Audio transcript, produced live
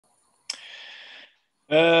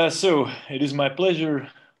So it is my pleasure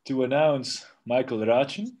to announce Michael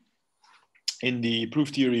Rathjen in the Proof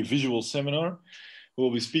Theory Visual Seminar, who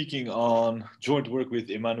will be speaking on joint work with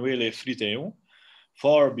Emanuele Friteon,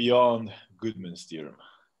 far beyond Goodman's theorem.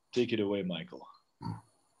 Take it away, Michael.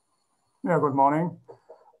 Yeah, good morning.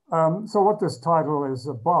 So what this title is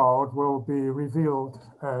about will be revealed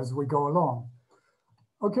as we go along.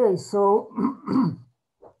 Okay, so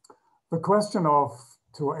the question of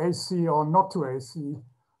to AC or not to AC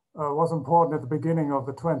was important at the beginning of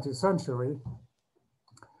the 20th century.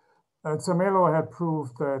 Zermelo had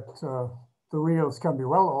proved that the reals can be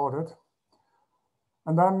well ordered.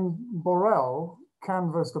 And then Borel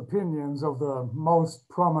canvassed opinions of the most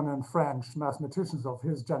prominent French mathematicians of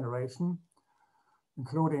his generation,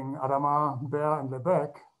 including Hadamard, Baire, and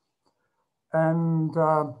Lebesgue. And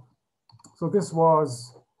so this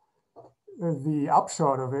was the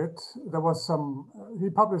upshot of it. There was he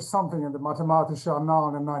published something in the Mathematische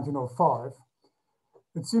Annalen in 1905.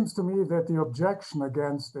 It seems to me that the objection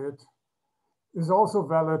against it is also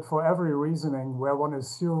valid for every reasoning where one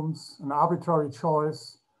assumes an arbitrary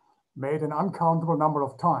choice made an uncountable number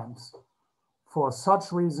of times. For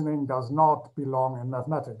such reasoning does not belong in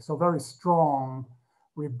mathematics. So very strong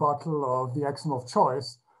rebuttal of the axiom of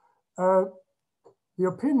choice. The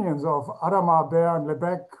opinions of Hadamard, Baire, and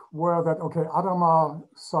Lebesgue were that, okay, Hadamard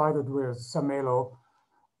sided with Zermelo,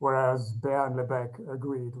 whereas Baire and Lebesgue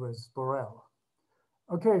agreed with Borel.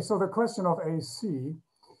 Okay, so the question of AC,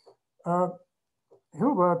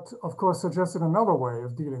 Hilbert, of course, suggested another way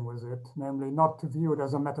of dealing with it, namely not to view it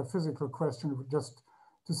as a metaphysical question, just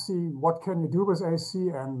to see what can you do with AC,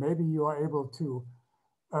 and maybe you are able to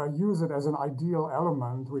use it as an ideal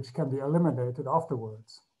element which can be eliminated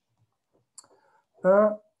afterwards.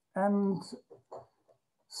 And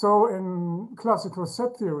so in classical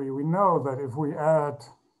set theory, we know that if we add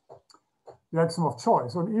the axiom of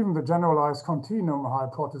choice, or even the generalized continuum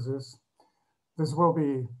hypothesis, this will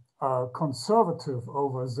be conservative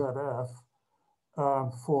over ZF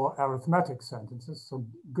for arithmetic sentences. So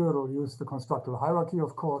Gödel used the constructible hierarchy,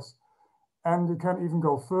 of course, and you can even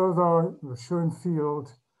go further, the Schoenfield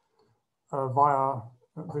via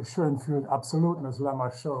the Schoenfield absoluteness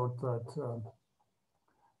lemma showed that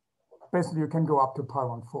basically you can go up to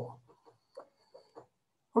pi14.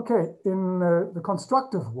 Okay, in the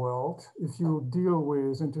constructive world, if you deal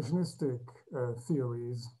with intuitionistic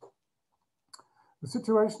theories, the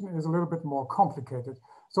situation is a little bit more complicated.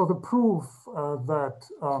 So the proof that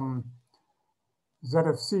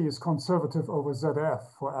ZFC is conservative over ZF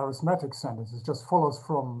for arithmetic sentences just follows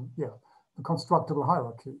from the constructible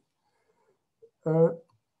hierarchy.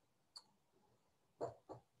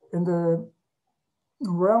 In the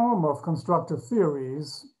realm of constructive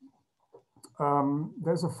theories,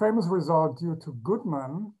 there's a famous result due to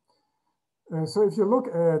Goodman. So if you look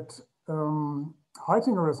at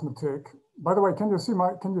Heyting arithmetic, by the way, can you see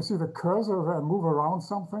the cursor move around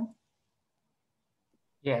something?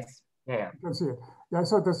 Yes, yeah. You can see it. Yeah,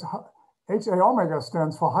 so this HA omega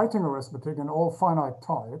stands for Heyting arithmetic in all finite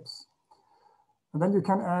types. And then you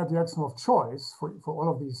can add the axiom of choice for all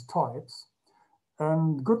of these types.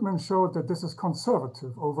 And Goodman showed that this is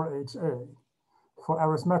conservative over HA for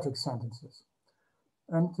arithmetic sentences.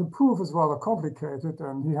 And the proof is rather complicated,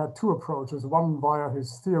 and he had two approaches, one via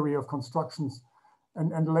his theory of constructions,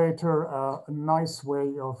 and later a nice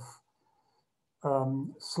way of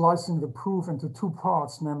slicing the proof into two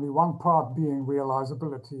parts, namely one part being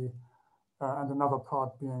realizability and another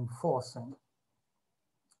part being forcing.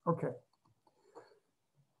 Okay.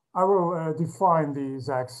 I will define these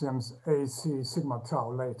axioms AC sigma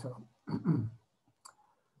tau later.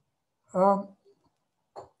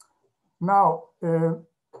 Now,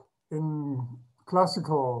 in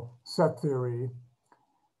classical set theory,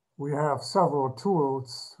 we have several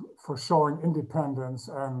tools for showing independence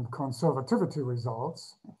and conservativity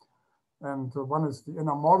results. And one is the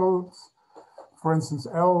inner models, for instance,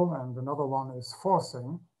 L, and another one is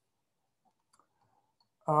forcing.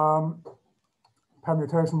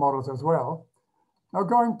 Permutation models as well. Now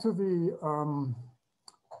going to the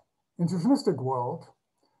intuitionistic world,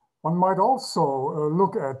 one might also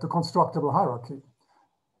look at the constructible hierarchy.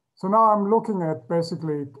 So now I'm looking at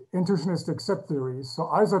basically intuitionistic set theories. So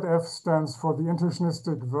IZF stands for the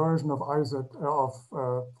intuitionistic version of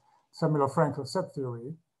Zermelo-Fraenkel set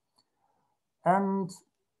theory. And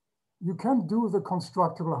you can do the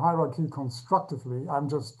constructible hierarchy constructively. I'm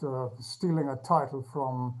just stealing a title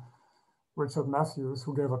from Richard Matthews,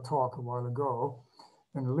 who gave a talk a while ago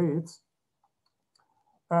in Leeds.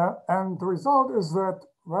 And the result is that,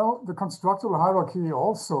 well, the constructible hierarchy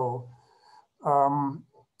also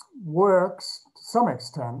works to some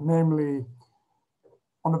extent, namely,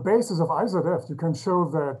 on the basis of IZF, you can show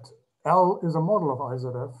that L is a model of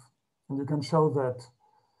IZF, and you can show that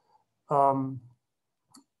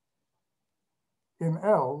in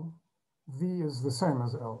L, V is the same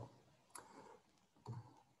as L.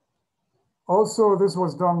 Also, this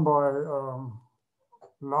was done by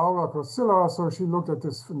Laura Cosilla, so she looked at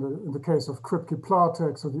this in the case of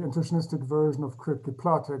Kripke-Platek, so the intuitionistic version of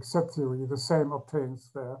Kripke-Platek set theory, the same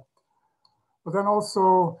obtains there. But then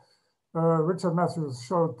also, Richard Matthews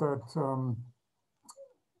showed that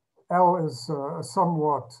L is a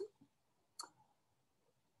somewhat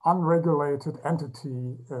unregulated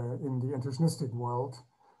entity in the intuitionistic world.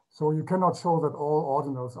 So you cannot show that all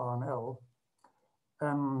ordinals are in L.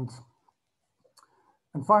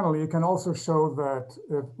 And finally, you can also show that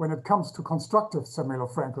when it comes to constructive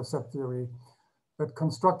Zermelo-Fraenkel set theory, that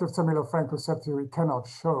constructive Zermelo-Fraenkel set theory cannot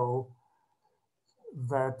show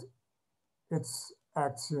that its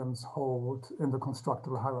axioms hold in the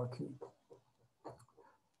constructible hierarchy.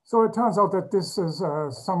 So it turns out that this is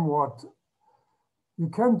somewhat, you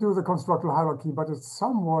can do the constructible hierarchy, but it's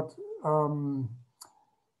somewhat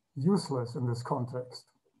useless in this context.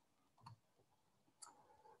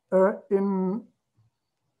 In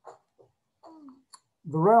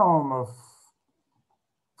the realm of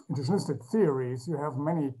intuitionistic theories, you have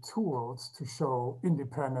many tools to show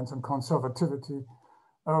independence and conservativity.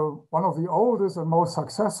 One of the oldest and most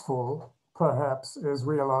successful, perhaps, is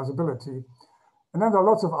realizability. And then there are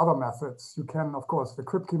lots of other methods. You can, of course, the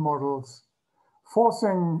Kripke models,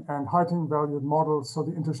 forcing and heighting valued models, so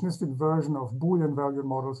the intuitionistic version of Boolean valued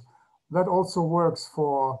models, that also works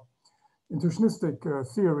for intuitionistic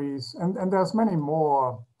theories. And there's many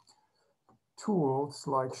more tools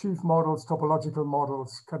like sheaf models, topological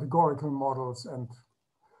models, categorical models, and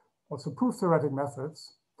also proof theoretic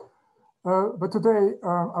methods. But today,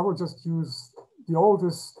 I will just use the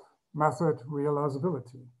oldest method,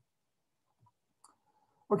 realizability.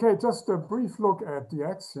 Okay, just a brief look at the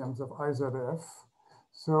axioms of IZF.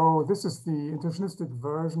 So this is the intuitionistic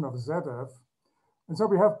version of ZF. And so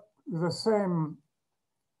we have the same,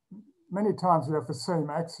 many times we have the same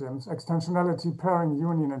axioms: extensionality, pairing,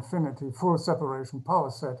 union, infinity, full separation, power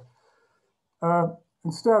set.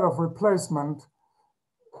 Instead of replacement,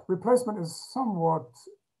 replacement is somewhat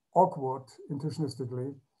awkward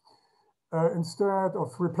intuitionistically. Instead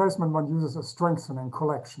of replacement, one uses a strengthening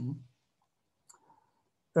collection.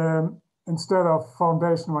 Instead of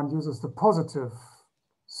foundation, one uses the positive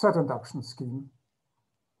set induction scheme.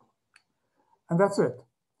 And that's it.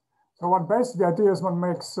 So one basically, the idea is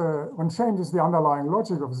one changes the underlying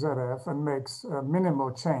logic of ZF and makes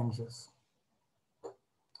minimal changes.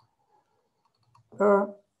 I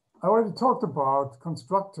already talked about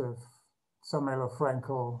constructive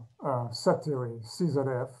Zermelo-Fraenkel set theory,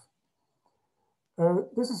 CZF.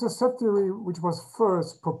 This is a set theory which was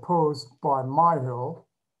first proposed by Myhill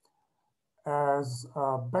as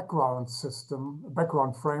a background system, a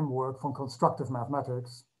background framework from constructive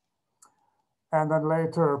mathematics. And then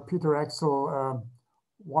later, Peter Axel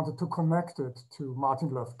wanted to connect it to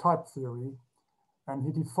Martin-Löf type theory. And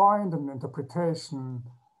he defined an interpretation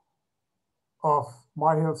of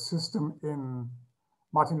Myhill's system in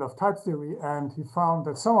Martin-Löf type theory. And he found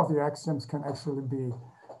that some of the axioms can actually be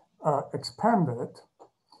expanded.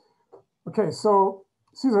 Okay, so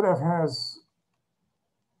CZF has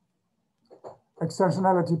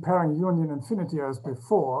extensionality, pairing, union, infinity as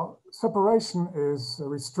before. Separation is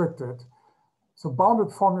restricted. So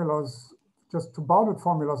bounded formulas, just to bounded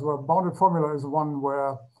formulas, where bounded formula is one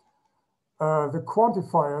where the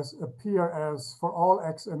quantifiers appear as for all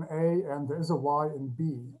x in A and there is a y in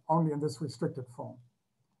B, only in this restricted form.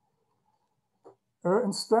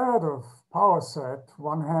 Instead of power set,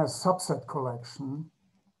 one has subset collection.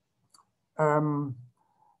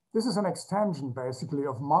 This is an extension, basically,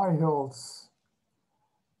 of Myhill's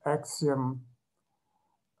axiom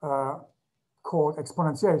called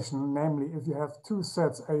exponentiation, namely, if you have two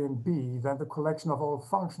sets A and B, then the collection of all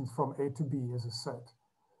functions from A to B is a set.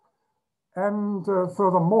 And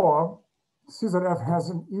furthermore, CZF has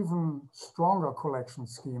an even stronger collection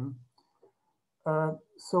scheme.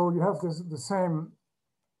 So you have the same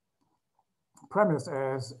premise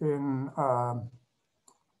as in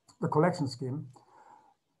the collection scheme,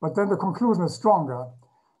 but then the conclusion is stronger.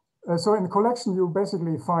 So in the collection, you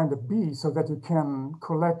basically find a B so that you can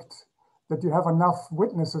collect, that you have enough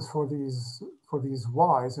witnesses for these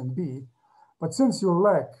Y's in B. But since you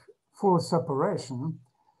lack full separation,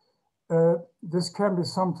 this can be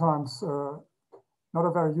sometimes not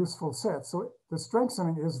a very useful set. So the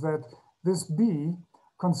strengthening is that this B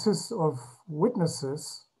consists of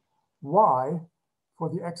witnesses Y for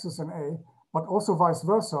the x's in A, but also vice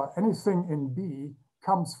versa. Anything in B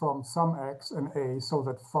comes from some x and a so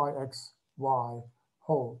that phi x, y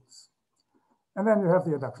holds. And then you have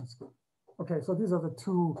the induction scheme. Okay, so these are the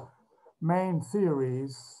two main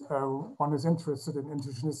theories. One is interested in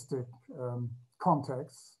intuitionistic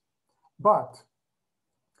contexts, but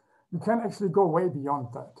you can actually go way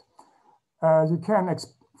beyond that. You can,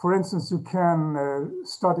 for instance, you can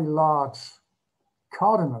study large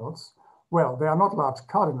cardinals. Well, they are not large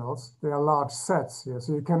cardinals, they are large sets here.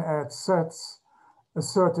 So you can add sets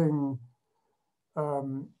asserting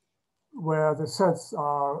where the sets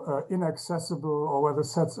are inaccessible or where the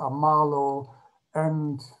sets are Marlow.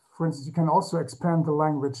 And for instance, you can also expand the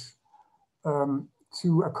language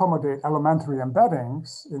to accommodate elementary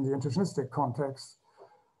embeddings in the intuitionistic context.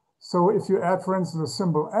 So if you add, for instance, a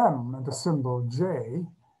symbol M and a symbol J,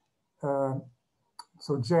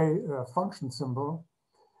 so J function symbol,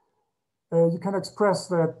 you can express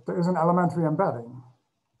that there is an elementary embedding.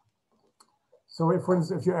 So if, for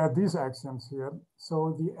instance, if you add these axioms here,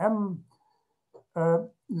 so the M,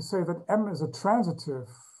 you say that M is a transitive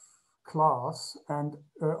class and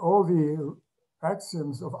all the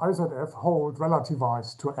axioms of IZF hold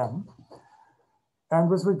relativized to M. And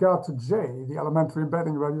with regard to J, the elementary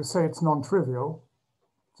embedding, well, you say it's non-trivial.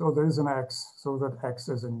 So there is an X, so that X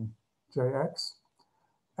is in JX.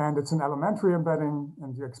 And it's an elementary embedding,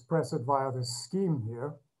 and you express it via this scheme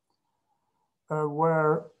here,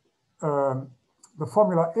 where the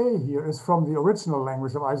formula A here is from the original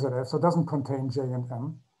language of IZF, so it doesn't contain J and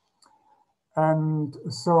M. And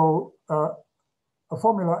so a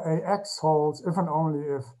formula AX holds if and only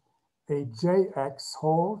if a JX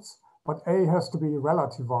holds, but A has to be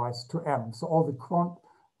relativized to M. So all the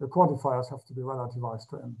quantifiers have to be relativized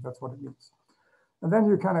to M. That's what it means. And then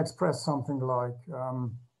you can express something like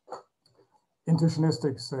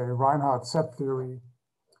intuitionistic, say, Reinhardt set theory.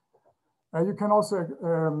 You can also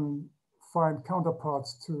find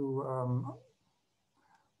counterparts to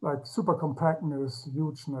like supercompactness,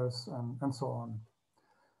 hugeness, and so on.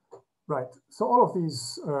 Right, so all of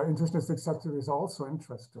these intuitionistic set theories are also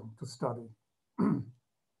interesting to study.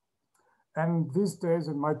 And these days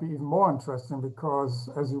it might be even more interesting because,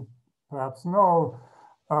 as you perhaps know,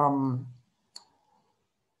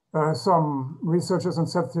 some researchers in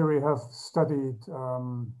set theory have studied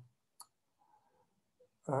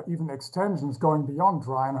even extensions going beyond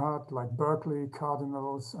Reinhardt, like Berkeley,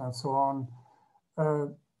 cardinals, and so on.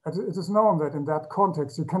 It is known that in that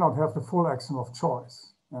context, you cannot have the full axiom of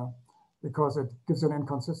choice, because it gives an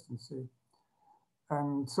inconsistency.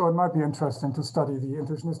 And so it might be interesting to study the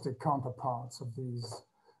intuitionistic counterparts of these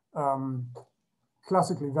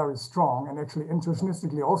classically very strong and actually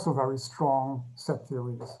intuitionistically also very strong set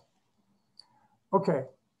theories. Okay.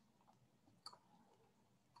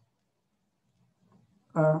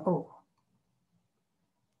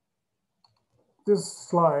 This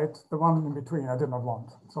slide, the one in between, I did not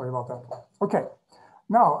want. Sorry about that. Okay.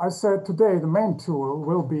 Now, I said today the main tool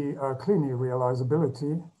will be Kleene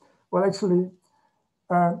realizability. Well, actually,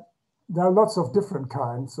 there are lots of different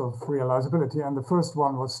kinds of realizability, and the first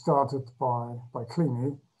one was started by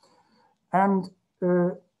Kleene. And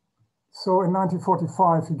so in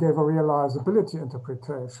 1945, he gave a realizability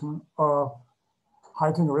interpretation of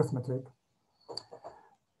Heiting arithmetic.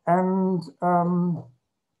 And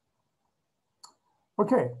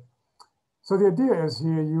okay, so the idea is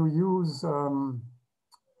here you use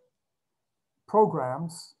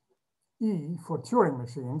programs, E for Turing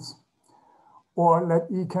machines, or let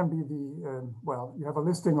E can be the, well, you have a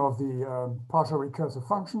listing of the partial recursive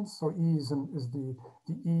functions. So E is the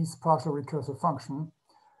E's partial recursive function.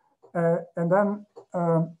 And then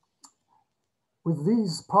with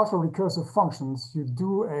these partial recursive functions, you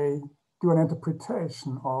do an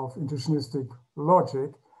interpretation of intuitionistic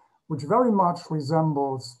logic, which very much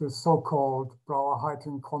resembles the so-called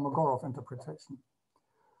Brouwer-Heiting-Kolmogorov interpretation.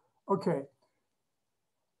 Okay.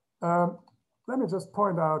 Let me just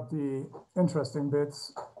point out the interesting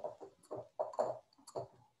bits.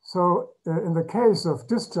 So in the case of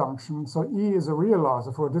disjunction, so E is a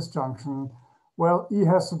realizer for a disjunction. Well, E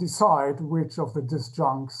has to decide which of the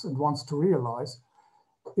disjuncts it wants to realize.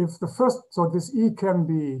 If the first, so this E can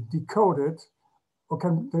be decoded, or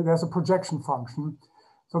there's a projection function.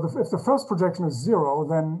 So if the first projection is 0,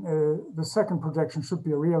 then the second projection should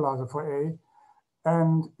be a realizer for A.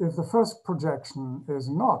 And if the first projection is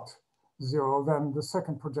not 0, then the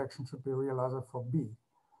second projection should be a realizer for B.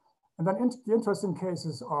 And then the interesting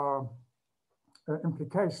cases are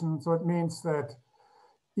implication. So it means that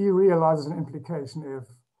E realizes an implication if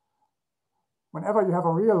whenever you have a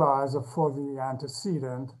realizer for the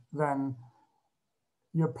antecedent, then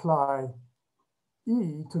you apply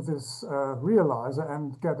E to this realizer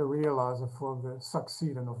and get a realizer for the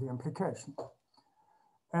succeedant of the implication.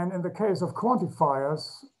 And in the case of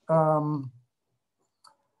quantifiers,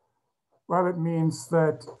 well, it means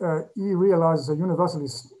that E realizes a universally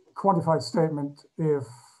quantified statement if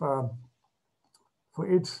for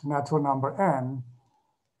each natural number n,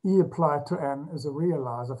 E applied to n is a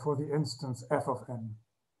realizer for the instance f of n.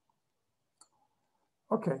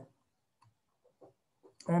 Okay.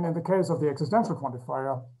 And in the case of the existential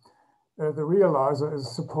quantifier, the realizer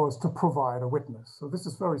is supposed to provide a witness. So this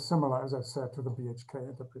is very similar, as I said, to the BHK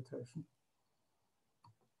interpretation.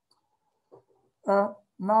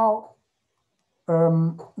 Now,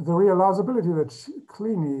 the realizability that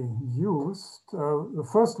Kleene used, the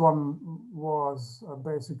first one was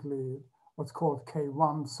basically what's called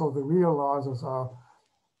K1. So the realizers are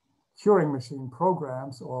Turing machine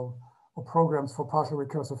programs or programs for partial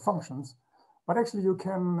recursive functions. But actually, you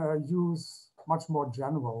can use much more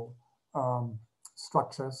general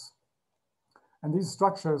structures. And these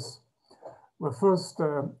structures were first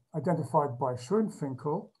identified by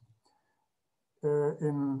Schoenfinkel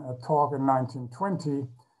in a talk in 1920.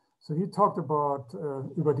 So he talked about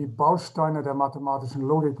über die Bausteine der mathematischen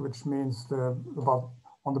Logik, which means about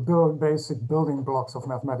on the basic building blocks of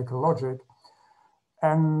mathematical logic.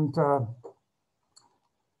 And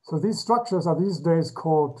so these structures are these days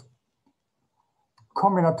called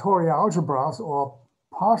combinatorial algebras or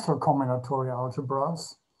partial combinatorial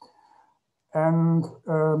algebras. And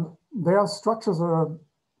they are structures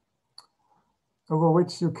over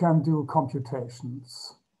which you can do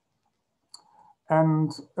computations.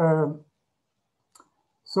 And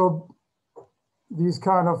so these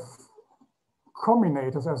kind of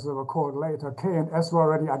combinators, as they were called later, K and S, were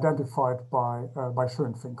already identified by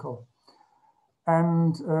Schoenfinkel.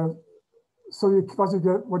 And so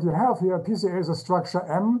what you have here, PCA is a structure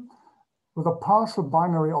M with a partial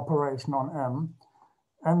binary operation on M.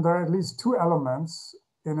 And there are at least two elements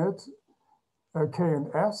in it, K and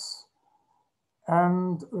S.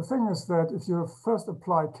 And the thing is that if you first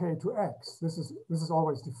apply K to X, this is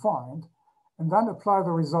always defined, and then apply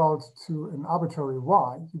the result to an arbitrary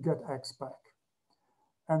Y, you get X back.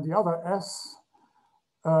 And the other S,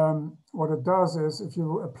 what it does is if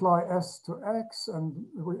you apply S to X and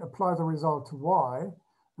we apply the result to Y,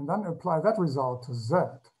 and then apply that result to Z,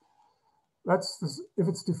 if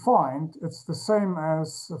it's defined, it's the same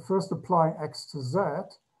as first applying X to Z,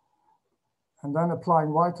 and then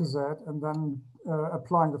applying Y to Z, and then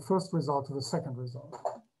applying the first result to the second result.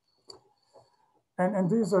 And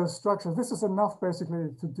these are structures. This is enough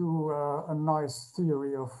basically to do a nice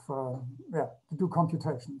theory of, to do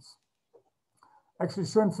computations. Actually,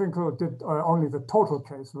 Schoenfinkel did only the total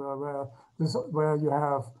case where you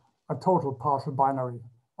have a total partial binary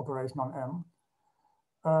operation on M.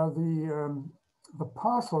 The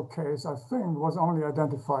partial case, I think, was only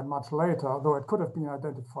identified much later, though it could have been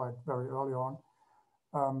identified very early on.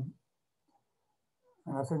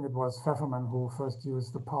 And I think it was Pfefferman who first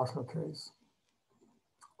used the partial case.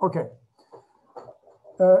 Okay.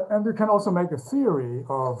 And you can also make a theory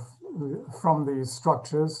from these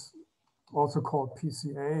structures, also called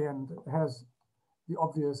PCA, and it has the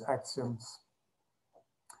obvious axioms.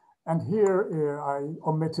 And here I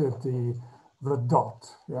omitted the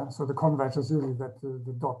dot. Yeah, so the convention is usually that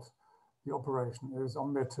the dot, the operation is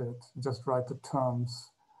omitted. Just write the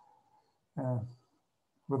terms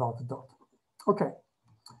without the dot. Okay.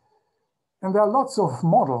 And there are lots of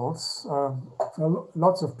models,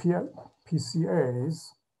 lots of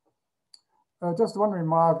PCAs. Just one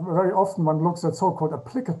remark, very often one looks at so-called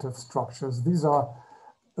applicative structures. These are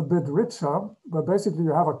a bit richer, but basically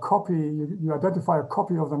you have a copy, you identify a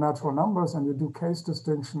copy of the natural numbers and you do case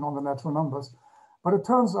distinction on the natural numbers. But it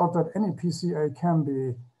turns out that any PCA can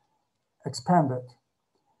be expanded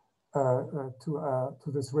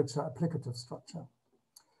to this richer applicative structure.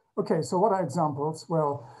 Okay, so what are examples?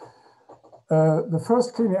 Well, the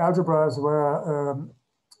first Kleene algebras where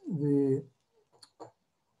the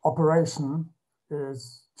operation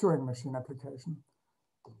is Turing machine application.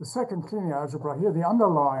 The second Kleene algebra here, the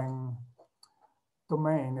underlying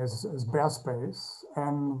domain is bare space.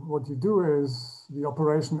 And what you do is the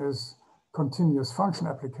operation is continuous function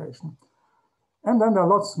application. And then there are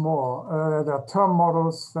lots more. There are term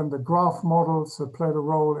models, then the graph models that played a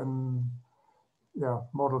role in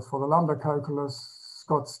models for the lambda calculus,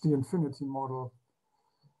 Scott's D-infinity model,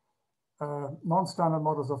 non-standard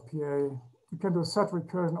models of PA. You can do set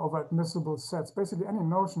recursion over admissible sets. Basically, any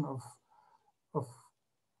notion of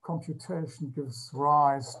computation gives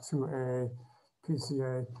rise to a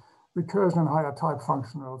PCA. Recursion in higher type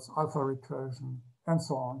functionals, alpha recursion, and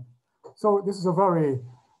so on. So this is a very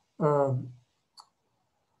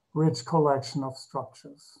rich collection of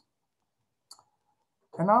structures.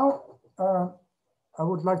 And now I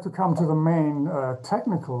would like to come to the main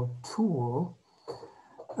technical tool.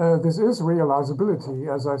 This is realizability,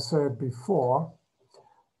 as I said before,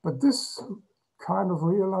 but this kind of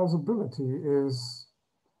realizability is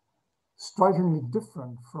strikingly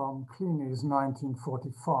different from Kleene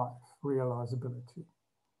 1945 realizability.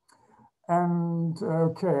 And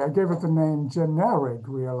okay, I gave it the name generic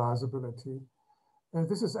realizability.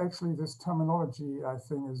 This is actually, this terminology, I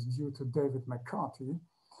think, is due to David McCarty.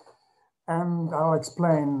 And I'll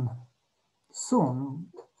explain soon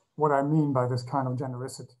what I mean by this kind of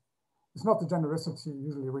genericity. It's not the genericity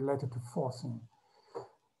usually related to forcing.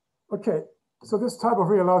 Okay, so this type of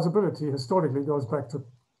realizability historically goes back to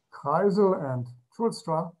Kreisel and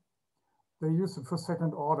Schulstra. They used it for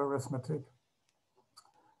second order arithmetic.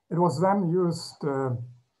 It was then used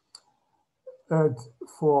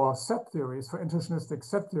for set theories, for intuitionistic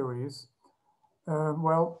set theories.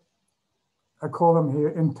 Well, I call them here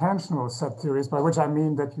intentional set theories, by which I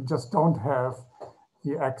mean that you just don't have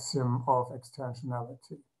the axiom of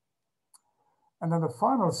extensionality. And then the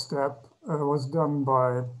final step was done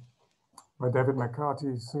by David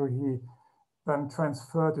McCarty. So he then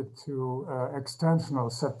transferred it to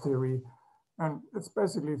extensional set theory. And it's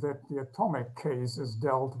basically that the atomic case is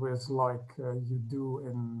dealt with like you do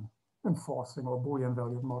in forcing or Boolean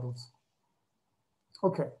valued models.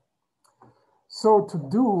 Okay, so to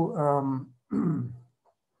do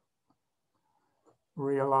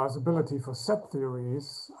realizability for set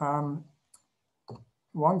theories,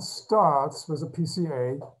 one starts with a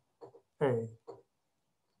PCA A.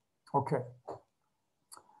 Okay,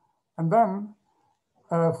 and then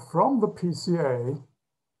from the PCA,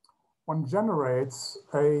 one generates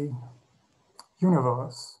a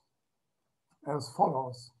universe as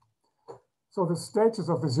follows. So the stages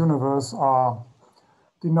of this universe are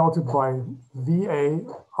denoted by VA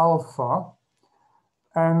alpha.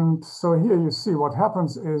 And so here you see what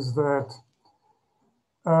happens is that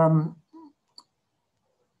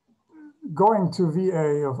going to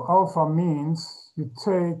VA of alpha means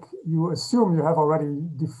you assume you have already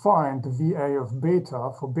defined VA of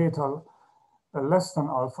beta for beta less than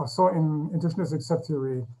alpha. So in intuitionistic set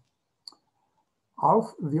theory,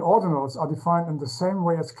 the ordinals are defined in the same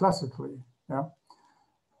way as classically. Yeah?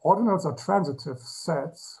 Ordinals are transitive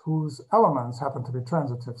sets whose elements happen to be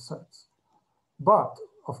transitive sets. But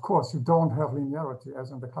of course, you don't have linearity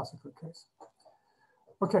as in the classical case.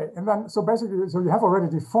 Okay, and then so basically, so you have already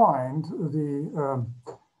defined the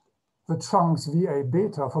chunks VA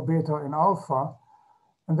beta for beta in alpha,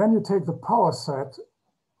 and then you take the power set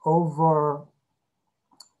over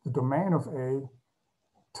the domain of A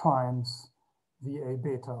times VA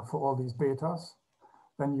beta for all these betas.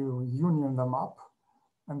 Then you union them up,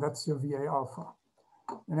 and that's your VA alpha.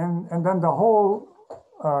 And then the whole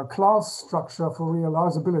class structure for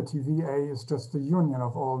realizability VA is just the union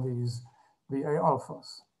of all these VA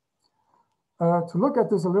alphas. To look at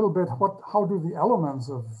this a little bit, how do the elements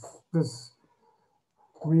of this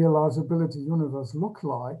realizability universe look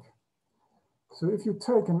like? So if you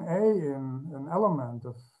take an A in an element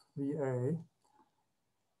of VA,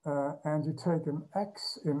 and you take an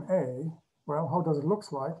X in A, well, how does it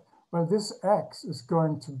look like? Well, this X is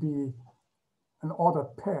going to be an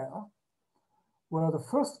ordered pair, where the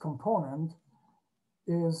first component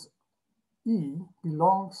is E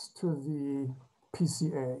belongs to the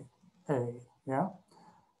PCA A, yeah?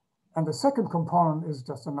 And the second component is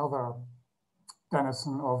just another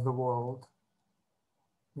denizen of the world,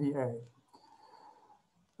 VA.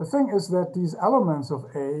 The thing is that these elements of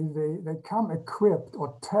A, they come equipped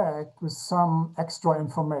or tagged with some extra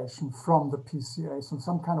information from the PCA, so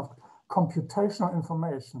some kind of computational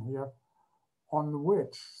information here on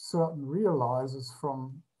which certain realizers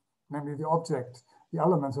from, namely the object, the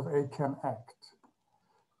elements of A can act.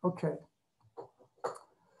 Okay.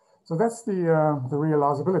 So that's the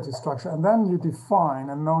realizability structure. And then you define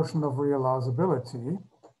a notion of realizability.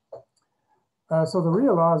 So the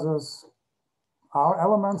realizers are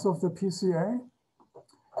elements of the PCA.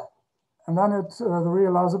 And then the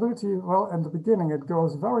realizability, well, in the beginning, it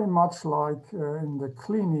goes very much like in the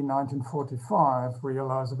Kleene 1945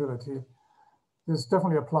 realizability. This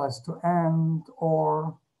definitely applies to and,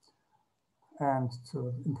 or, and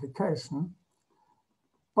to implication.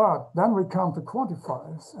 But then we come to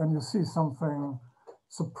quantifiers, and you see something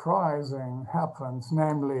surprising happens,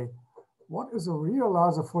 namely, what is a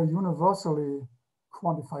realizer for universally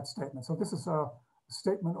quantified statement? So this is a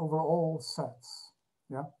statement over all sets,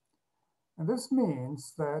 yeah? And this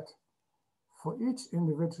means that for each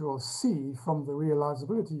individual C from the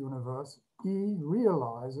realizability universe, E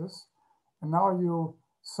realizes, and now you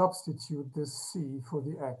substitute this C for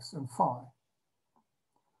the X and phi.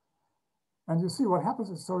 And you see what happens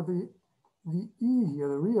is, so the E here,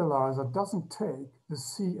 the realizer, doesn't take the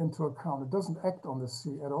C into account. It doesn't act on the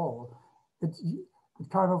C at all. It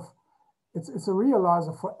kind of, it's a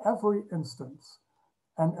realizer for every instance.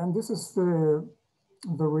 And this is the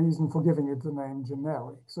reason for giving it the name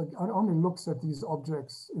generic. So it only looks at these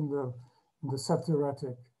objects in the set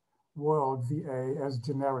theoretic world VA as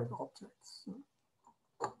generic objects.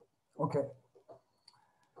 Okay.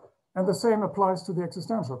 And the same applies to the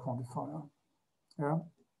existential quantifier. Yeah.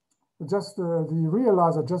 Just the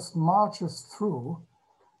realizer just marches through.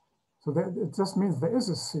 So that it just means there is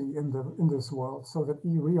a C in this world, so that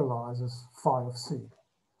E realizes phi of C.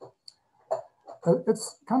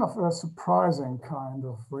 It's kind of a surprising kind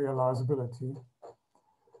of realizability.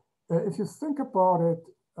 If you think about it,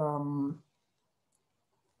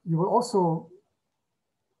 you will also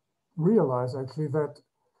realize actually that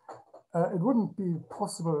it wouldn't be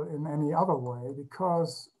possible in any other way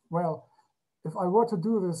because, well, if I were to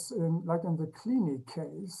do this like in the Kleene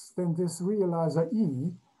case, then this realizer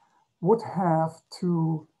E would have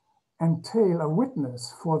to entail a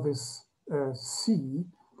witness for this C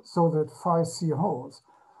so that phi C holds.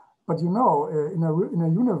 But you know, in a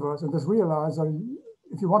universe, in this realizer,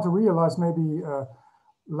 if you want to realize maybe a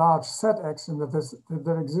large set axiom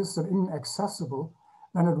that exists and inaccessible,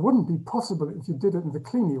 then it wouldn't be possible if you did it in the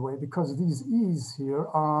Kleene way, because these E's here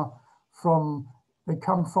they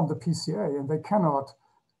come from the PCA and they cannot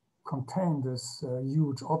contain this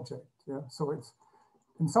huge object. Yeah? So it's,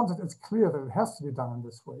 in some sense, it's clear that it has to be done in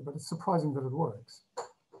this way, but it's surprising that it works.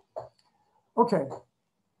 Okay.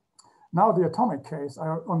 Now the atomic case,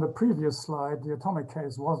 on the previous slide, the atomic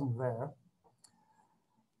case wasn't there.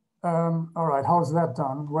 All right, how's that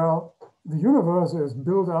done? Well, the universe is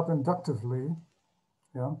built up inductively,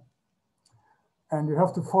 yeah, and you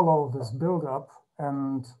have to follow this build-up.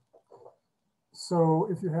 And so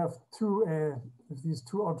if you have if these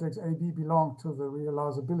two objects A, B belong to the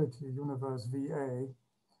realizability universe VA,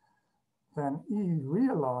 then E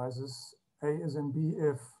realizes A is in B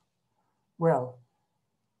if, well,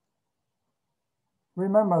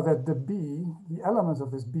 remember that the elements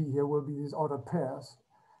of this B here will be these ordered pairs.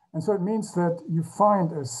 And so it means that you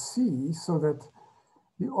find a C so that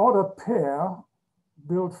the ordered pair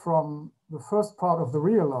built from the first part of the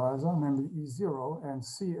realizer, namely E0, and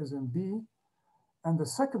C is in B, and the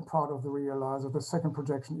second part of the realizer, the second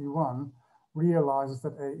projection E1, realizes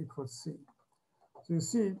that A equals C. So you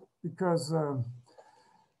see, because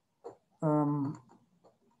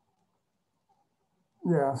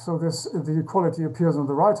yeah, so the equality appears on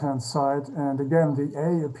the right-hand side, and again, the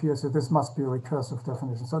A appears here. This must be a recursive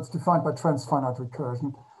definition. So it's defined by transfinite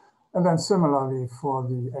recursion. And then similarly for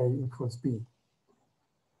the A equals B.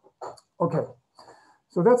 Okay,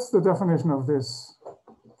 so that's the definition of this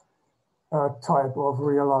type of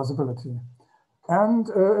realizability. And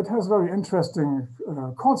it has very interesting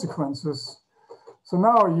consequences. So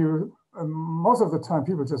now most of the time,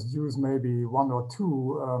 people just use maybe one or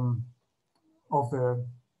two of the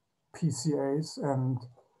PCAs. And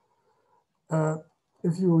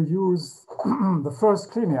if you use the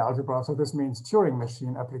first Kleene algebra, so this means Turing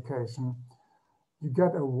machine application, you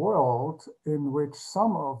get a world in which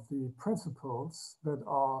some of the principles that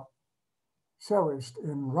are cherished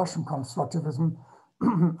in Russian constructivism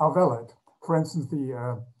are valid. For instance,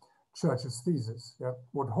 the Church's thesis, yeah,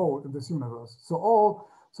 would hold in this universe. So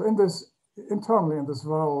internally in this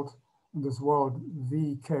world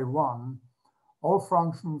VK1, all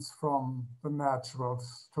functions from the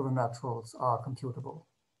naturals to the naturals are computable.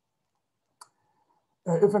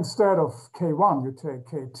 If instead of K1, you take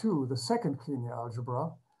K2, the second Kleene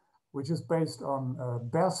algebra, which is based on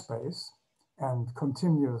bare space and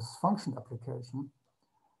continuous function application,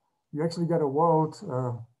 you actually get a world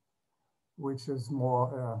which is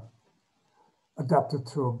more adapted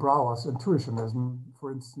to Brouwer's intuitionism.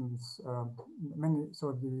 For instance,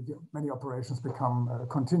 many operations become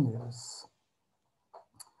continuous.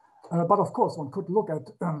 But of course, one could look at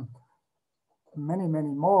many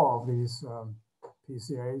more of these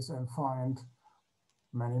PCAs and find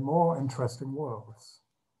many more interesting worlds.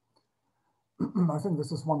 I think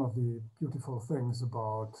this is one of the beautiful things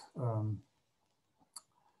about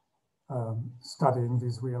studying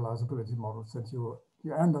these realizability models, that you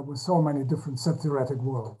end up with so many different set theoretic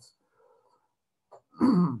worlds.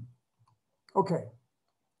 Okay.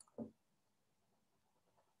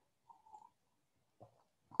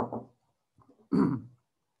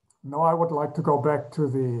 Now I would like to go back to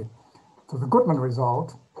the Goodman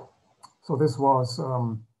result. So this was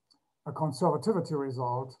a conservativity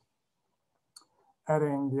result,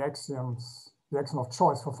 adding the axioms the axiom of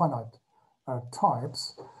choice for finite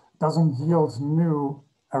types, doesn't yield new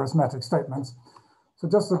arithmetic statements. So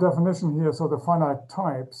just the definition here, so the finite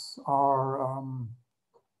types are,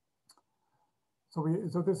 so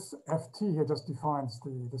this FT here just defines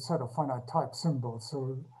the set of finite type symbols.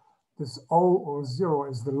 So this O or 0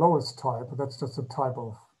 is the lowest type, but that's just a type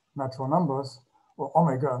of natural numbers, or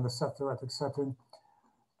omega in the set theoretic setting.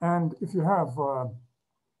 And if you have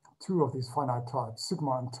two of these finite types,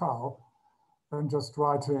 sigma and tau, then just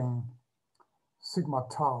writing sigma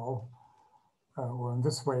tau, or in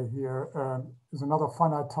this way here, is another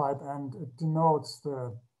finite type, and it denotes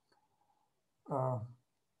the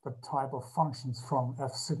type of functions from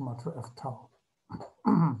f sigma to f tau.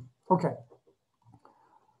 Okay.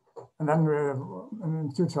 And then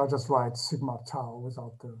in future, I'll just write sigma tau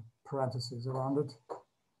without the parentheses around it.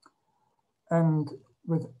 And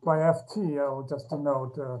by ft, I'll just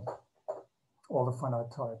denote all the finite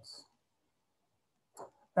types.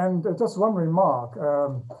 And just one remark,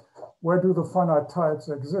 where do the finite types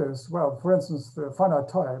exist? Well, for instance, the finite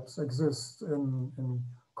types exist in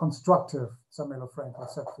constructive semi-Lefranc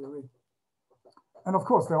set theory. And of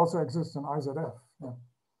course, they also exist in IZF. Yeah.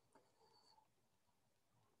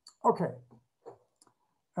 Okay.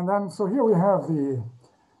 And then, so here we have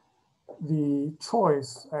the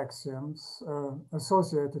choice axioms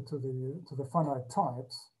associated to the finite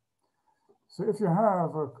types. So if you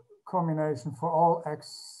have a combination for all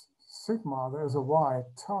x sigma, there's a y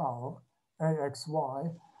tau, axy,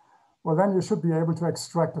 well, then you should be able to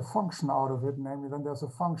extract a function out of it, namely then there's a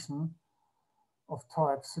function of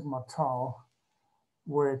type sigma tau,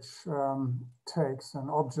 which takes an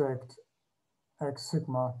object x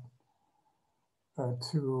sigma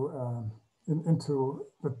into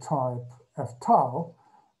the type f tau,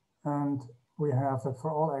 and we have that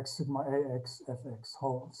for all x sigma ax fx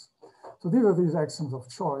holds. So these are these axioms of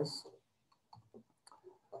choice.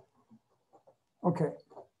 Okay.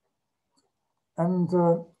 And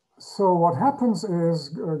so what happens is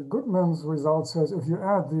Goodman's result says if you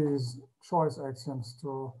add these choice axioms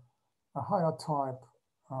to a higher type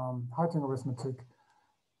Heyting arithmetic,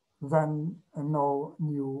 then no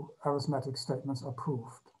new arithmetic statements are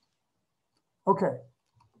proved. Okay.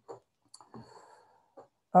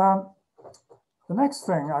 The next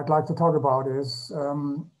thing I'd like to talk about is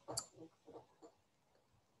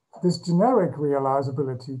this generic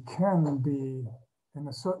realizability can be, in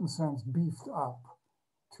a certain sense, beefed up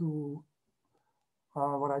to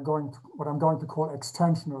what I'm going to call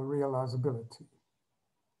extensional realizability.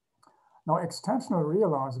 Now, extensional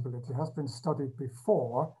realizability has been studied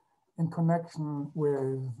before in connection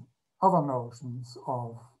with other notions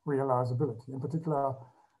of realizability, in particular,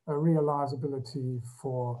 realizability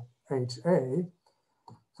for HA.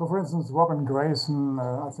 So for instance, Robin Grayson,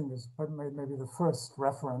 I think is maybe the first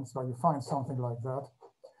reference where you find something like that.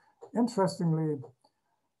 Interestingly,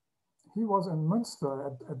 he was in Münster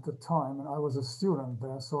at the time, and I was a student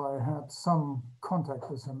there, so I had some contact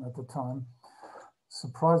with him at the time.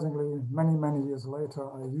 Surprisingly, many years later,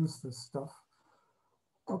 I used this stuff.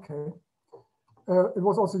 Okay. It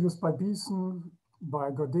was also used by Biesen, by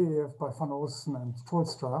Gordeev, by Van Oosten, and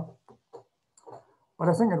Toornstra. But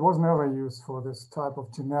I think it was never used for this type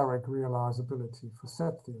of generic realizability for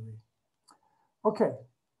set theory. Okay.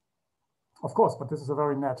 Of course, but this is a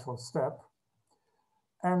very natural step.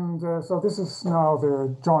 And so this is now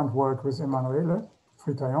the joint work with Emanuele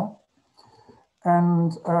Fritaillon.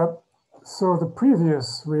 And so the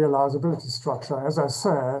previous realizability structure, as I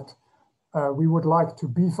said, we would like to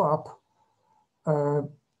beef up to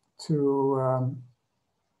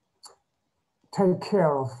take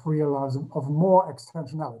care of more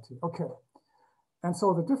extensionality. Okay. And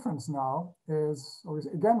so the difference now is,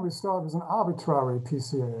 again, we start with an arbitrary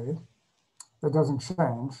PCA that doesn't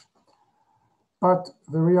change. But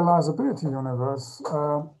the realizability universe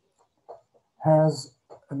has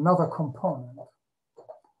another component.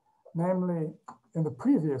 Namely, in the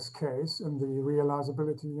previous case, in the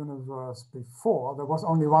realizability universe before, there was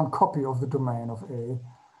only one copy of the domain of A.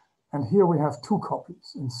 And here we have two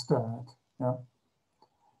copies instead. Yeah.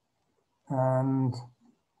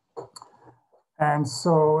 And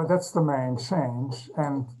so that's the main change.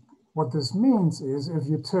 And what this means is if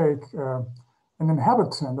you take an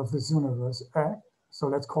inhabitant of this universe, X, so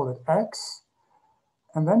let's call it X,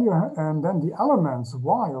 and then the elements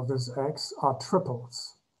Y of this X are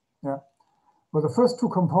triples. Yeah. Well, the first two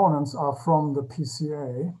components are from the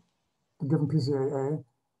PCA, the given PCA A,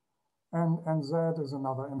 and Z is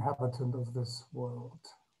another inhabitant of this world.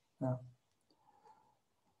 Yeah.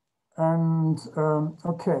 And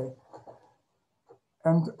okay.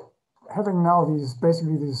 And having now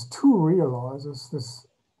basically these two realizers, this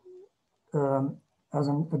as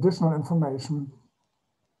an additional information,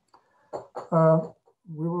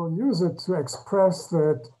 we will use it to express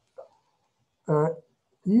that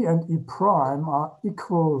E and E prime are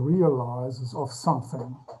equal realizers of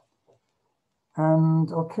something.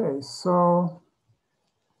 And okay, so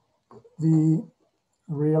the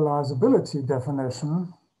realizability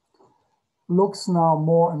definition looks now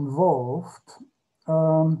more involved.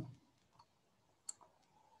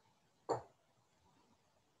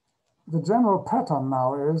 The general pattern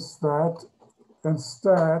now is that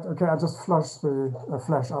instead, okay, I just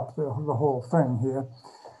flash up the whole thing here.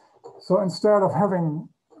 So instead of having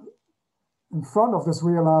in front of this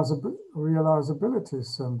realizability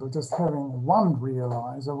symbol, just having one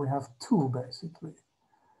realizer, we have two basically.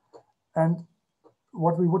 And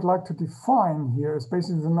what we would like to define here is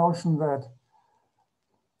basically the notion that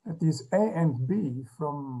these A and B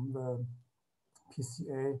from the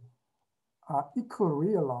PCA are equal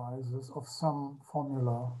realizers of some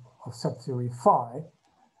formula of set theory phi.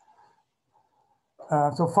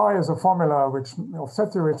 So phi is a formula of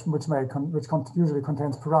set theory which usually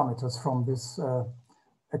contains parameters from this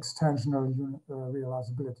extensional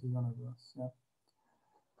realizability universe. Yeah.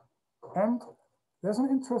 And there's an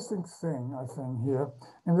interesting thing, I think, here,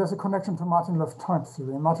 and there's a connection to Martin-Löf type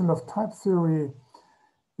theory. In Martin-Löf type theory,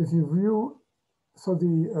 if you view, so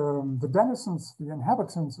the denizens, the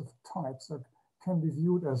inhabitants of types that can be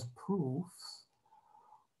viewed as proofs,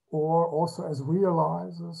 or also as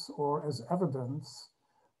realizers or as evidence.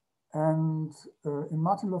 And in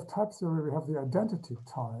Martin-Löf type theory, we have the identity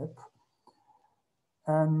type,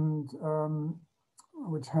 and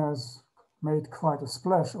which has made quite a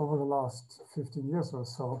splash over the last 15 years or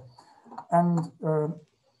so. And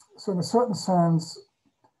so in a certain sense,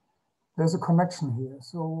 there's a connection here.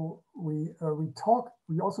 So we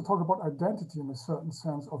also talk about identity in a certain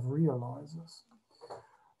sense of realizers.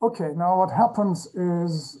 Okay, now what happens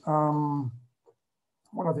is,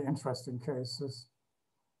 what are the interesting cases?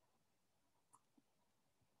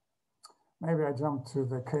 Maybe I jump to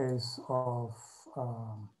the case of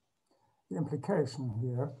the implication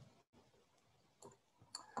here.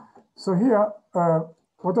 So here,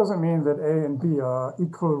 what does it mean that A and B are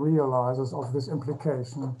equal realizers of this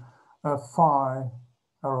implication phi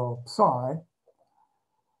arrow psi?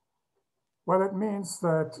 Well, it means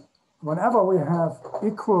that whenever we have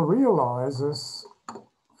equal realizers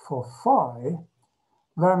for phi,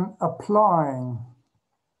 then applying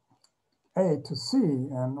A to C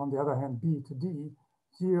and on the other hand B to D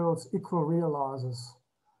yields equal realizers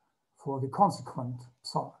for the consequent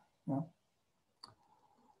psi. Yeah?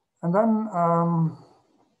 And then,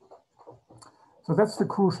 so that's the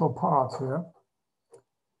crucial part here.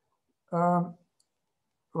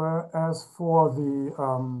 Whereas for the,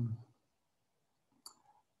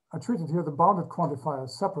 I treated here the bounded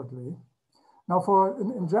quantifiers separately. Now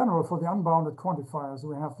in general, for the unbounded quantifiers,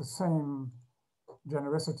 we have the same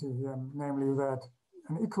genericity here, namely that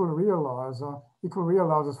an equal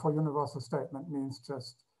realizers for universal statement means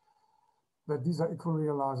just that these are equal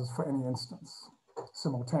realizers for any instance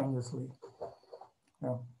simultaneously.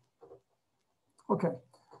 Yeah. Okay,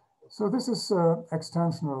 so this is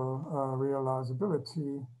extensional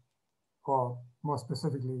realizability, or more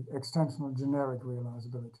specifically, extensional generic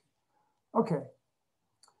realizability. Okay.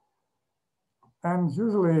 And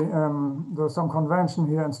usually there's some convention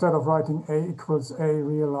here. Instead of writing A equals A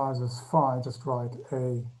realizes phi, just write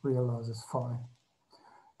A realizes phi.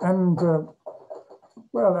 And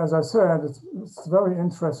well, as I said, it's very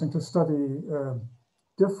interesting to study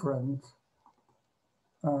different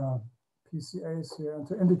PCAs here and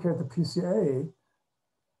to indicate the PCA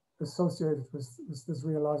associated with this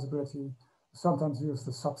realizability. Sometimes use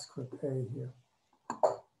the subscript A here.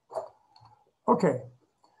 Okay.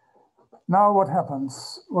 Now what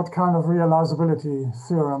happens? What kind of realizability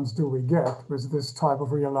theorems do we get with this type of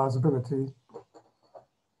realizability?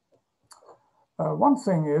 One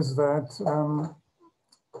thing is that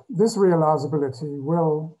this realizability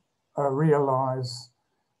will realize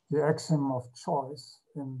the axiom of choice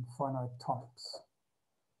in finite types.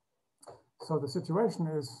 So the situation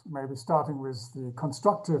is maybe starting with the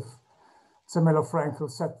constructive Zermelo-Fraenkel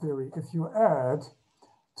set theory. If you add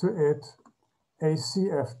to it a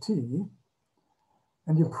CFT,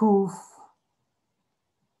 and you prove,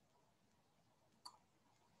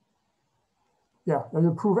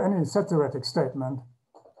 you prove any set theoretic statement,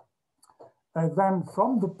 then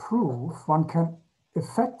from the proof, one can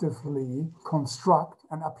effectively construct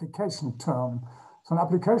an application term. So an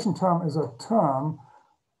application term is a term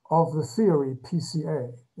of the theory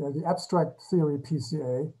PCA, the abstract theory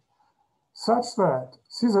PCA, such that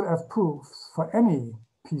CZF proofs for any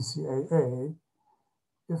PCAA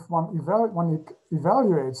if one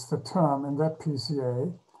evaluates the term in that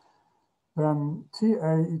PCA, then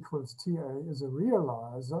TA equals TA is a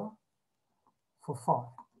realizer for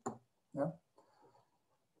phi. Yeah.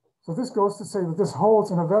 So this goes to say that this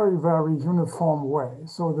holds in a very, very uniform way.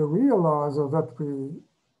 So the realizer that we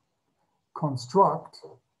construct,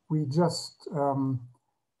 we just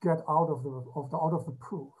get out of the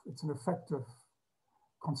proof. It's an effective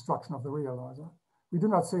construction of the realizer. We do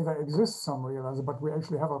not say there exists some realizer, but we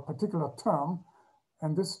actually have a particular term,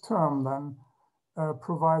 and this term then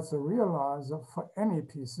provides a realizer for any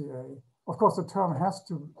PCA. Of course, the term has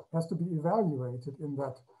to be evaluated in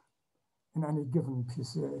any given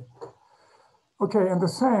PCA. Okay, and the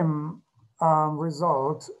same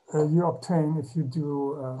result you obtain if you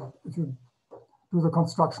do the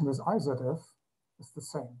construction with IZF. It's the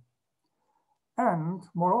same. And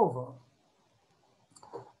moreover,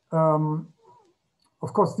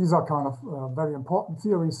 of course, these are kind of very important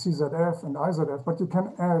theories, CZF and IZF, but you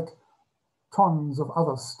can add tons of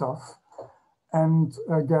other stuff and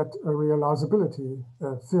get a realizability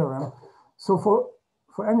theorem. So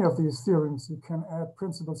for any of these theorems, you can add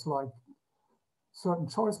principles like certain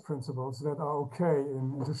choice principles that are okay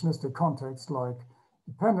in intuitionistic contexts, like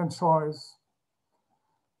dependent choice,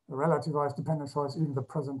 the relativized dependent choice, even the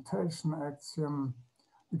presentation axiom.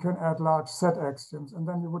 You can add large set axioms, and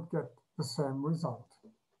then you would get the same result.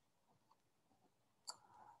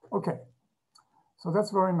 Okay, so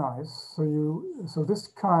that's very nice. So this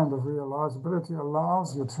kind of realizability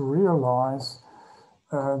allows you to realize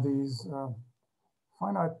these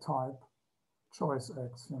finite type choice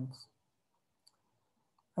axioms.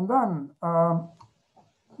 And then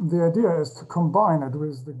the idea is to combine it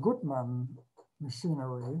with the Goodman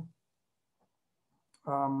machinery.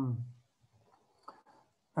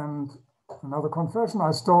 And another confession,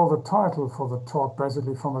 I stole the title for the talk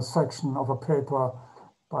basically from a section of a paper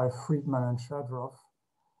by Friedman and Shadroff.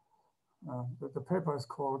 The paper is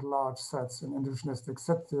called Large Sets in Intuitionistic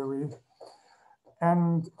Set Theory.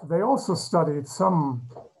 And they also studied some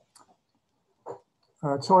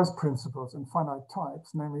choice principles in finite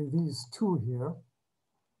types, namely these two here.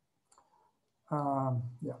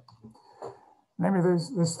 Namely,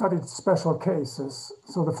 they studied special cases.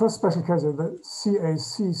 So the first special case is the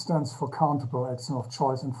CAC stands for countable axiom of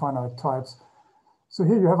choice in finite types. So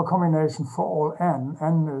here you have a combination for all n.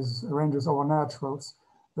 N is ranges over naturals.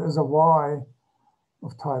 There is a y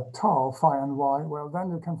of type tau, phi and y. Well, then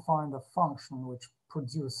you can find a function which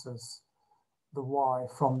produces the y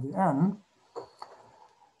from the n.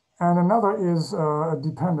 And another is a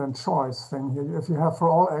dependent choice thing here. If you have for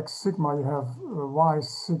all x sigma, you have y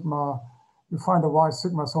sigma, you find a y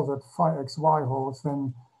sigma so that phi x y holds,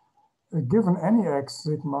 then given any x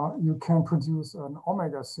sigma, you can produce an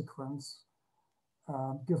omega sequence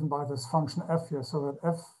given by this function f here, so that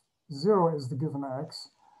f0 is the given x,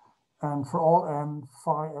 and for all n,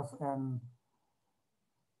 phi fn,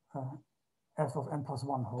 f of n plus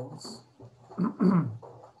 1 holds.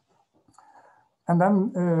 And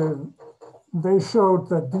then they showed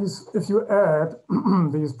that these, if you add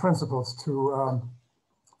these principles to,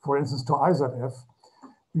 for instance, to IZF,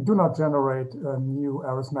 you do not generate new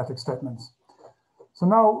arithmetic statements. So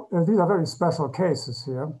now these are very special cases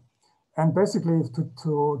here. And basically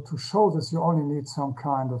to show this, you only need some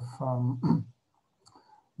kind of,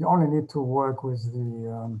 you only need to work with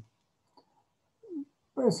the,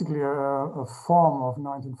 basically a form of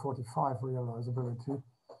 1945 realizability.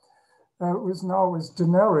 With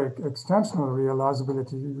generic extensional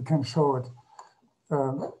realizability, you can show it,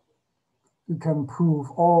 you can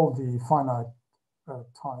prove all the finite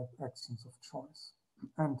type axioms of choice.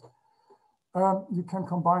 And you can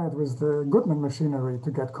combine it with the Goodman machinery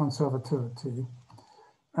to get conservativity.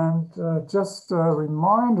 And just a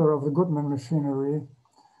reminder of the Goodman machinery,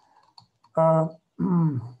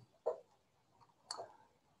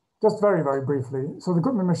 just very, very briefly. So the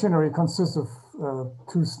Goodman machinery consists of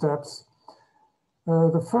two steps.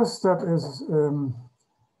 The first step is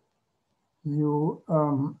you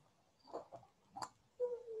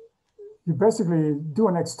basically do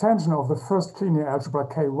an extension of the first linear algebra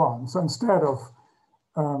K1. So instead of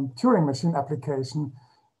Turing machine application,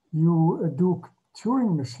 you do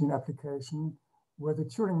Turing machine application where the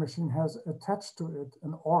Turing machine has attached to it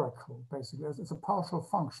an oracle, basically. It's a partial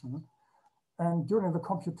function. And during the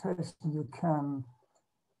computation, you can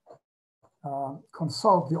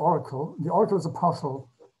consult the oracle. The oracle is a partial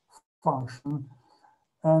function.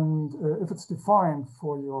 And if it's defined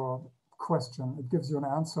for your question, it gives you an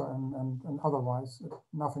answer, and otherwise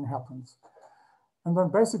nothing happens. And then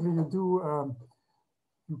basically you do,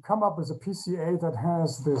 you come up with a PCA that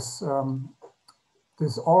has this,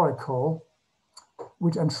 this oracle.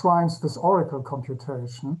 which enshrines this oracle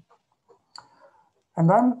computation. And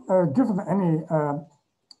then, given any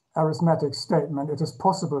arithmetic statement, it is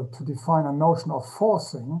possible to define a notion of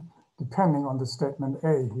forcing, depending on the statement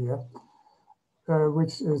A here,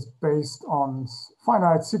 which is based on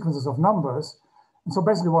finite sequences of numbers. And so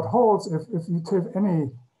basically what holds, if you take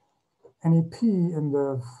any P in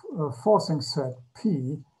the forcing set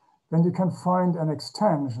P, then you can find an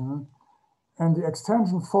extension, and the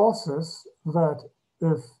extension forces that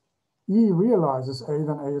if E realizes A,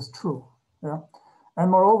 then A is true. Yeah. And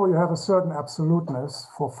moreover, you have a certain absoluteness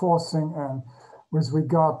for forcing and with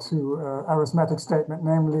regard to arithmetic statement,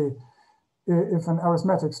 namely, if an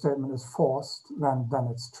arithmetic statement is forced, then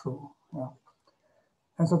it's true. Yeah.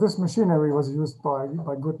 And so this machinery was used by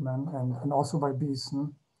Goodman and also by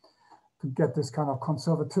Beeson to get this kind of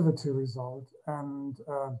conservativity result. And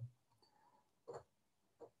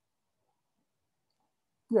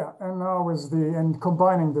yeah, and now and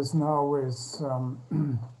combining this now with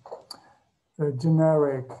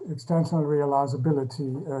generic extensional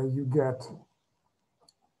realizability, you get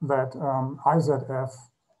that IZF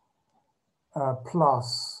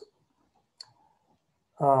plus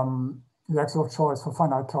the axiom of choice for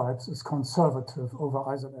finite types is conservative over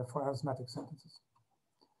IZF for arithmetic sentences.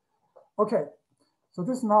 Okay, so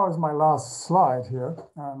this now is my last slide here.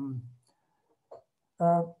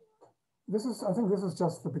 I think this is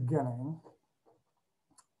just the beginning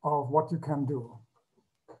of what you can do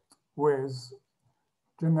with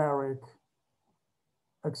generic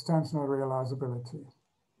extensional realizability.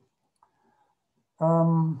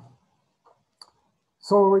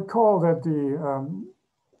 So recall that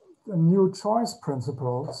the new choice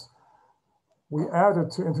principles we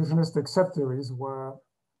added to intuitionistic set theories were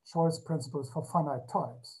choice principles for finite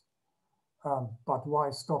types. But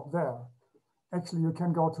why stop there? Actually, you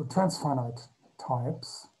can go to transfinite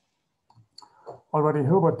types. Already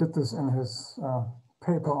Hilbert did this in his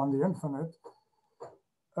paper on the infinite.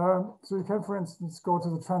 So you can, for instance, go to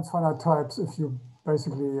the transfinite types if you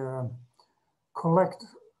basically collect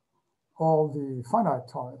all the finite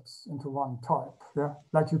types into one type, yeah,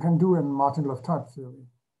 like you can do in martingale type theory.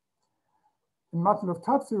 In martingale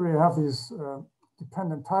type theory, you have these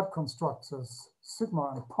dependent type constructors,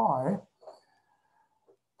 sigma and pi.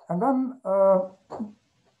 And then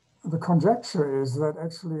the conjecture is that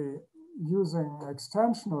actually using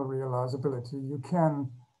extensional realizability, you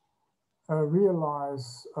can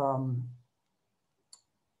realize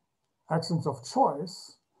axioms of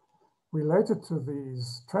choice related to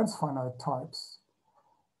these transfinite types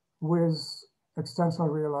with extensional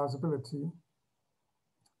realizability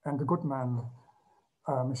and the Goodman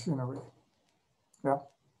machinery. Yeah.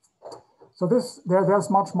 So there's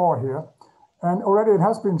much more here. And already it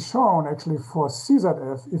has been shown actually for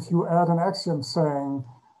CZF, if you add an axiom saying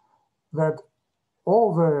that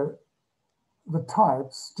all the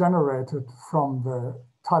types generated from the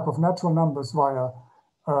type of natural numbers via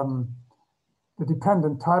the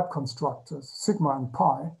dependent type constructors, sigma and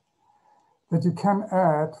pi, that you can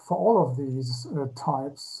add for all of these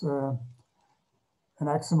types an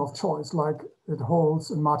axiom of choice, like it holds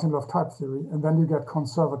in martingale type theory, and then you get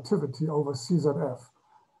conservativity over CZF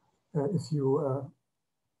if you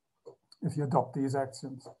adopt these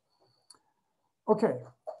axioms. Okay,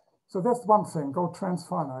 so that's one thing. Go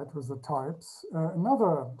transfinite with the types.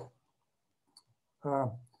 Another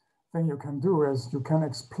thing you can do is you can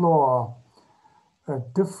explore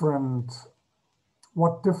what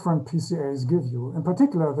different PCAs give you. In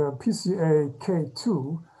particular, the PCA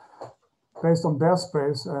K2, based on bare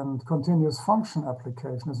space and continuous function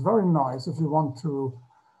application, is very nice if you want to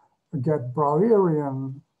get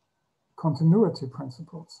Browerian continuity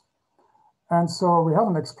principles. And so we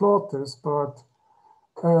haven't explored this, but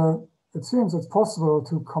it seems it's possible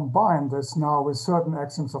to combine this now with certain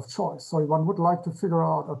axioms of choice. So one would like to figure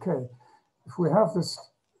out, okay, if we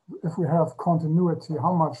have continuity,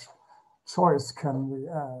 how much choice can we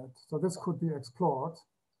add? So this could be explored.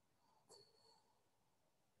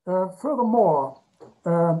 Furthermore,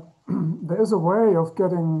 there is a way of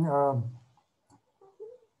getting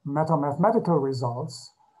meta-mathematical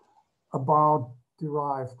results about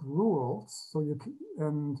derived rules. So you can,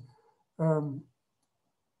 and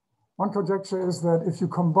one conjecture is that if you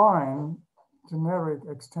combine generic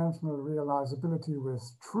extensional realizability with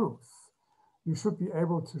truth, you should be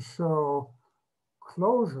able to show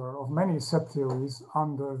closure of many set theories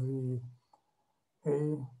under the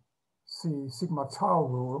AC sigma tau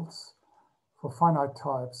rules for finite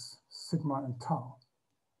types sigma and tau.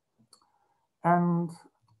 And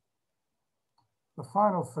the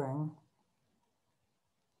final thing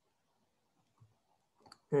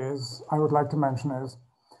is I would like to mention is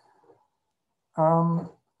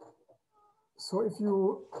So if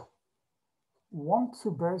you want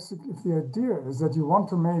to basically, if the idea is that you want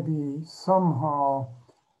to maybe somehow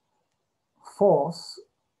force,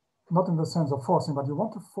 not in the sense of forcing, but you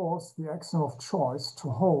want to force the axiom of choice to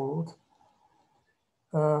hold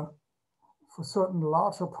for certain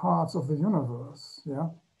larger parts of the universe, yeah,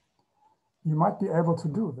 you might be able to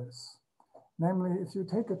do this. Namely, if you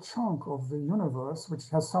take a chunk of the universe which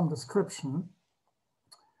has some description,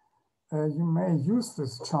 you may use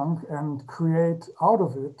this chunk and create out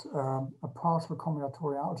of it a partial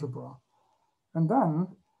combinatorial algebra. And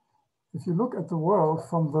then, if you look at the world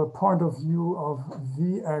from the point of view of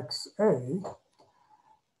Vxa,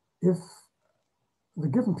 if the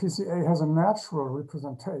given PCA has a natural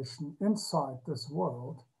representation inside this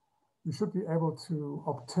world, you should be able to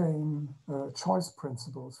obtain choice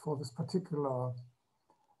principles for this particular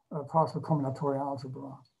partial combinatorial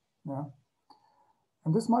algebra. Yeah?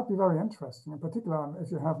 And this might be very interesting, in particular if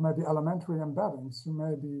you have maybe elementary embeddings. You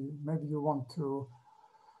maybe you want to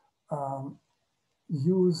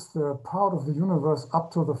use the part of the universe up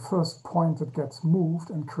to the first point that gets moved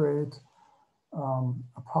and create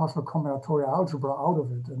a partial combinatorial algebra out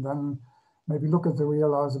of it, and then maybe look at the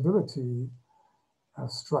realizability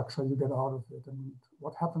structure you get out of it and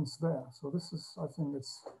what happens there. So this is, I think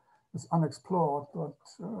it's unexplored, but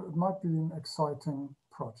it might be an exciting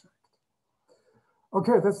project.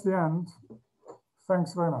 Okay, that's the end.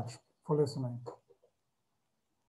 Thanks very much for listening.